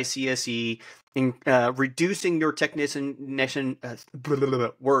CSI, CSE, reducing your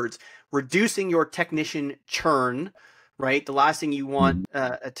reducing your technician churn, right? The last thing you want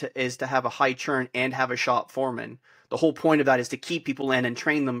is to have a high churn and have a shop foreman. The whole point of that is to keep people in and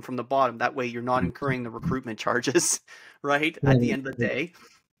train them from the bottom. That way you're not incurring the recruitment charges, right? At the end of the day.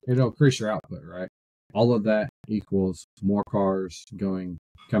 It'll increase your output, right? All of that equals more cars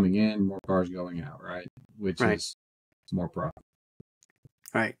coming in, more cars going out, right? Which is more profit.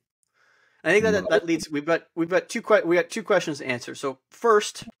 Right. I think that leads. We've got two questions to answer. So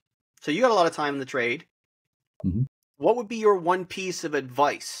first, so you got a lot of time in the trade. What would be your one piece of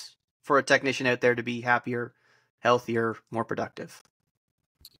advice for a technician out there to be happier, healthier, more productive?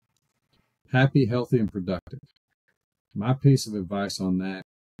 Happy, healthy, and productive. My piece of advice on that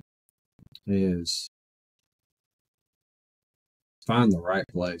is find the right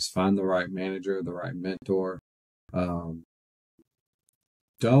place, find the right manager, the right mentor. Um,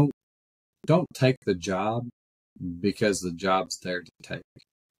 don't take the job because the job's there to take.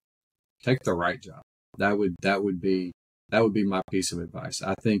 Take the right job. That would be my piece of advice.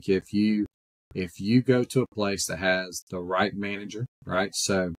 I think if you go to a place that has the right manager, right?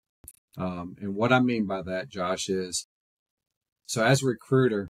 So, and what I mean by that, Josh, is so as a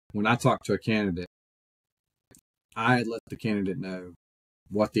recruiter, when I talk to a candidate, I let the candidate know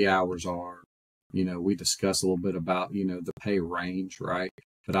what the hours are. You know, we discuss a little bit about, you know, the pay range, right?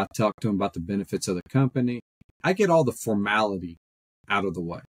 But I talk to them about the benefits of the company. I get all the formality out of the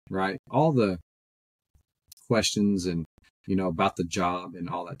way, right? All the questions and, you know, about the job and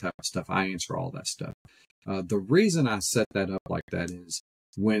all that type of stuff. I answer all that stuff. The reason I set that up like that is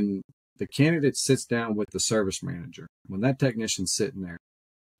when the candidate sits down with the service manager, when that technician's sitting there,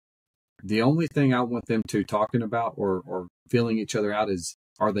 the only thing I want them to talking about or feeling each other out is,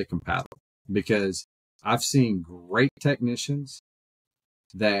 are they compatible? Because I've seen great technicians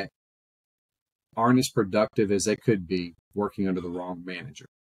that aren't as productive as they could be working under the wrong manager.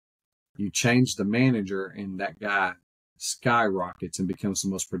 You change the manager and that guy skyrockets and becomes the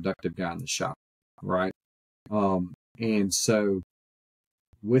most productive guy in the shop, right? And so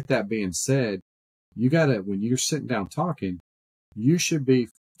with that being said, you gotta, when you're sitting down talking, you should be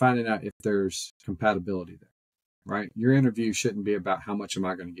finding out if there's compatibility there, right? Your interview shouldn't be about how much am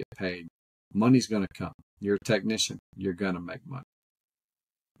I going to get paid. Money's going to come. You're a technician. You're going to make money.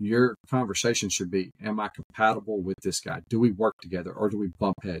 Your conversation should be, am I compatible with this guy? Do we work together or do we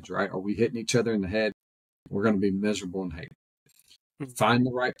bump heads, right? Are we hitting each other in the head? We're going to be miserable and hate it. Find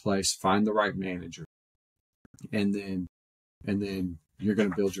the right place, find the right manager, and then you're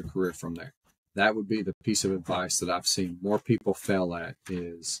going to build your career from there. That would be the piece of advice that I've seen more people fail at,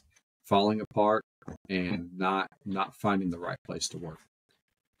 is falling apart and not finding the right place to work,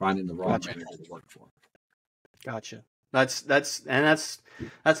 finding the wrong manager to work for. Gotcha. That's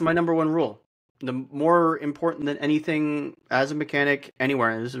my number one rule. The more important than anything as a mechanic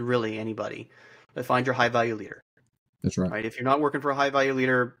anywhere, and this is really anybody, but find your high value leader. That's right. Right. If you're not working for a high value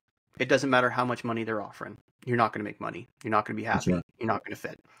leader, it doesn't matter how much money they're offering. You're not going to make money. You're not going to be happy. Right. You're not going to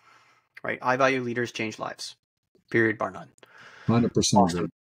fit. Right. High value leaders change lives. Period. Bar none. 100%.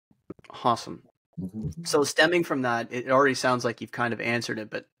 Awesome. Mm-hmm. So stemming from that, it already sounds like you've kind of answered it,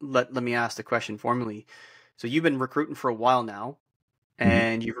 but let me ask the question formally. So you've been recruiting for a while now,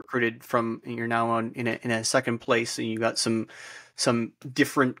 and you've recruited you're now in a second place, and you got some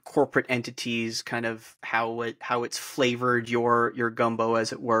different corporate entities, kind of how it's flavored your gumbo,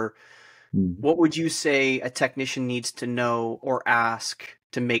 as it were. What would you say a technician needs to know or ask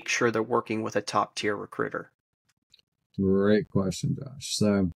to make sure they're working with a top tier recruiter? Great question, Josh.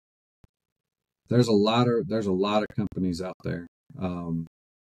 So there's a lot of companies out there.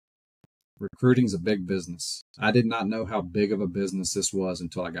 Recruiting's a big business. I did not know how big of a business this was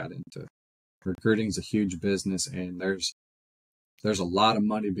until I got into it. Recruiting's a huge business, and there's a lot of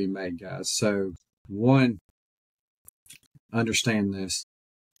money to be made, guys. So one, understand this.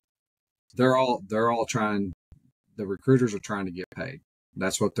 They're all trying, the recruiters are trying to get paid.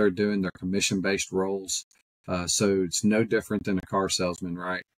 That's what they're doing. They're commission-based roles. So it's no different than a car salesman,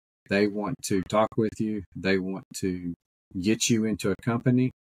 right? They want to talk with you. They want to get you into a company.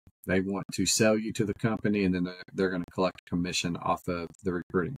 They want to sell you to the company, and then they're going to collect commission off of the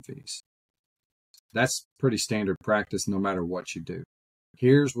recruiting fees. That's pretty standard practice no matter what you do.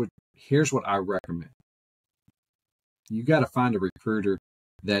 Here's what I recommend. You got to find a recruiter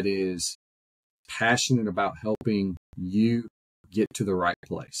that is passionate about helping you get to the right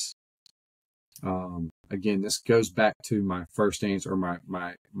place. Again, this goes back to my first answer, or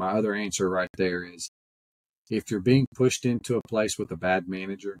my other answer right there is, if you're being pushed into a place with a bad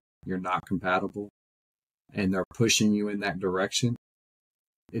manager, you're not compatible, and they're pushing you in that direction,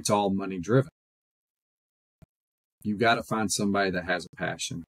 it's all money driven. You got to find somebody that has a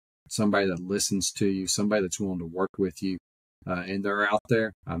passion, somebody that listens to you, somebody that's willing to work with you. And they're out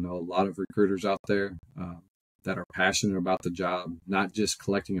there. I know a lot of recruiters out there that are passionate about the job, not just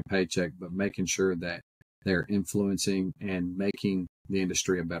collecting a paycheck, but making sure that they're influencing and making the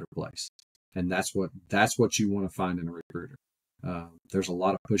industry a better place. And that's what you want to find in a recruiter. There's a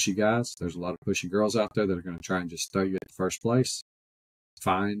lot of pushy guys. There's a lot of pushy girls out there that are going to try and just throw you at the first place.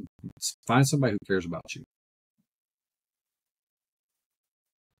 Find somebody who cares about you.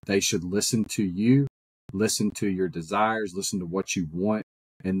 They should listen to you, listen to your desires, listen to what you want,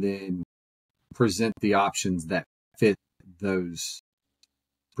 and then present the options that fit those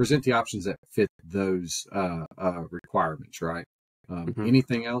present the options that fit those requirements, right? Mm-hmm.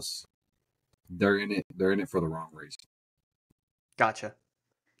 Anything else, they're in it for the wrong reason. Gotcha.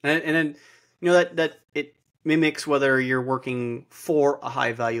 And then, that it mimics whether you're working for a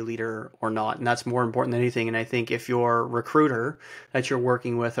high value leader or not. And that's more important than anything. And I think if your recruiter that you're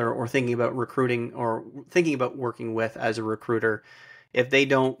working with or thinking about recruiting or thinking about working with as a recruiter, if they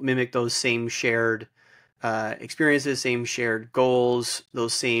don't mimic those same shared experiences, same shared goals,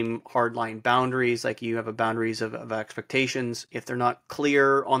 those same hardline boundaries, like you have a boundaries of expectations, if they're not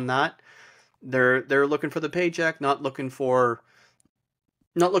clear on that, they're looking for the paycheck, not looking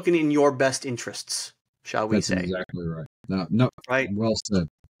in your best interests, shall we That's say? exactly right. No, Right, well said.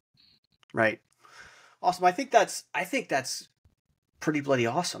 right. Awesome. I think that's pretty bloody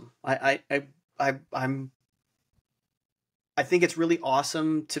awesome. I'm I think it's really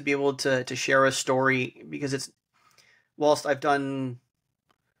awesome to be able to share a story because it's whilst I've done.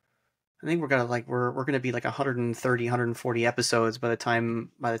 I think we're gonna be like 130, 140 episodes by the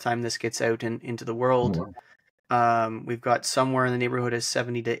time this gets out into the Oh, world. wow. We've got somewhere in the neighborhood of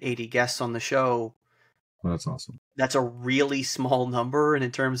 70 to 80 guests on the show. Well, that's awesome. That's a really small number, and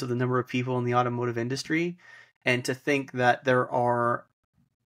in terms of the number of people in the automotive industry, and to think that there are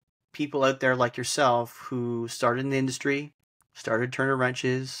people out there like yourself who started in the industry, started turning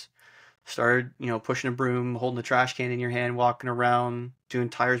wrenches, started pushing a broom, holding a trash can in your hand, walking around, doing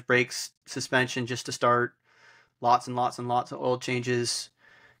tires, brakes, suspension just to start, lots and lots and lots of oil changes,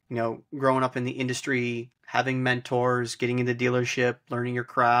 growing up in the industry, having mentors, getting into dealership, learning your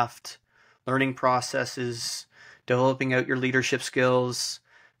craft, learning processes, developing out your leadership skills,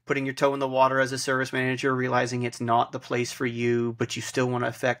 putting your toe in the water as a service manager, realizing it's not the place for you, but you still want to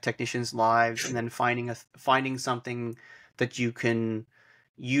affect technicians' lives, and then finding something that you can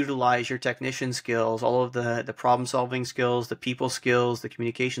utilize your technician skills, all of the problem solving skills, the people skills, the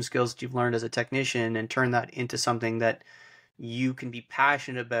communication skills that you've learned as a technician, and turn that into something that you can be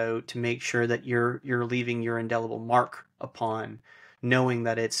passionate about to make sure that you're leaving your indelible mark upon, knowing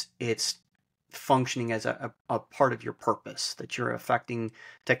that it's functioning as a part of your purpose, that you're affecting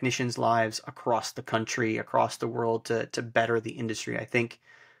technicians' lives across the country, across the world to better the industry. I think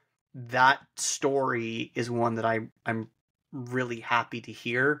that story is one that I'm really happy to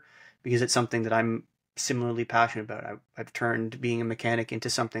hear because it's something that I'm similarly passionate about. I've turned being a mechanic into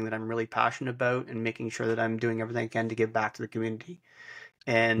something that I'm really passionate about and making sure that I'm doing everything I can to give back to the community.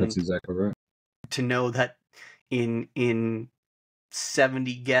 That's And exactly right. to know that in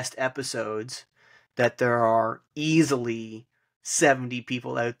 70 guest episodes that there are easily 70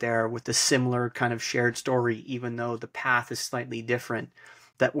 people out there with a similar kind of shared story, even though the path is slightly different,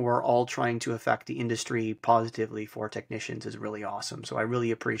 that we're all trying to affect the industry positively for technicians is really awesome. So I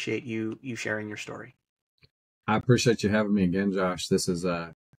really appreciate you sharing your story. I appreciate you having me again, Josh. This is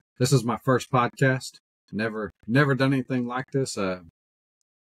my first podcast. Never done anything like this.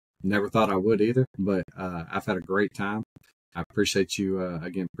 Never thought I would either, but I've had a great time. I appreciate you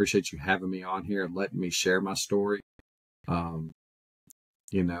appreciate you having me on here and letting me share my story. I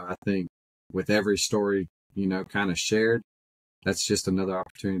think with every story, kind of shared, that's just another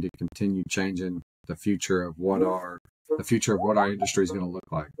opportunity to continue changing the future of what our industry is going to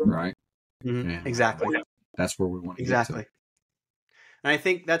look like, right? Mm-hmm. And Exactly. that's where we want to get to. Exactly. And I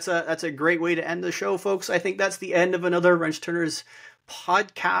think that's a great way to end the show, folks. I think that's the end of another Wrench Turners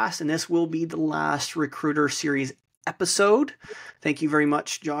podcast, and this will be the last Recruiter Series episode. Thank you very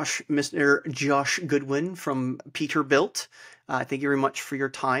much, Mr. Josh Goodwin from Peterbilt. Thank you very much for your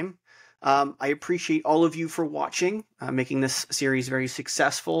time. I appreciate all of you for watching, making this series very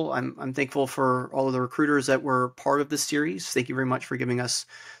successful. I'm thankful for all of the recruiters that were part of this series. Thank you very much for giving us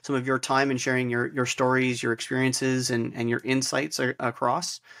some of your time and sharing your stories, your experiences, and your insights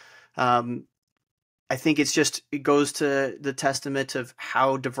across. I think it goes to the testament of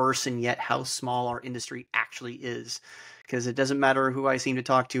how diverse and yet how small our industry actually is. Because it doesn't matter who I seem to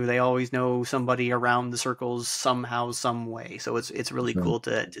talk to, they always know somebody around the circles somehow, some way. So it's really cool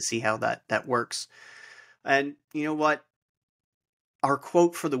to see how that works. And you know what? Our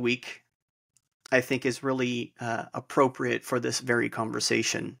quote for the week, I think, is really appropriate for this very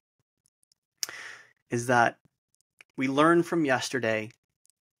conversation. Is that we learn from yesterday,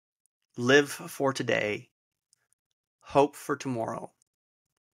 live for today, hope for tomorrow.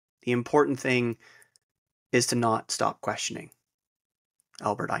 The important thing is to not stop questioning.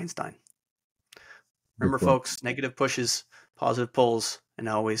 Albert Einstein. Remember, folks, negative pushes, positive pulls, and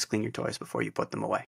always clean your toys before you put them away.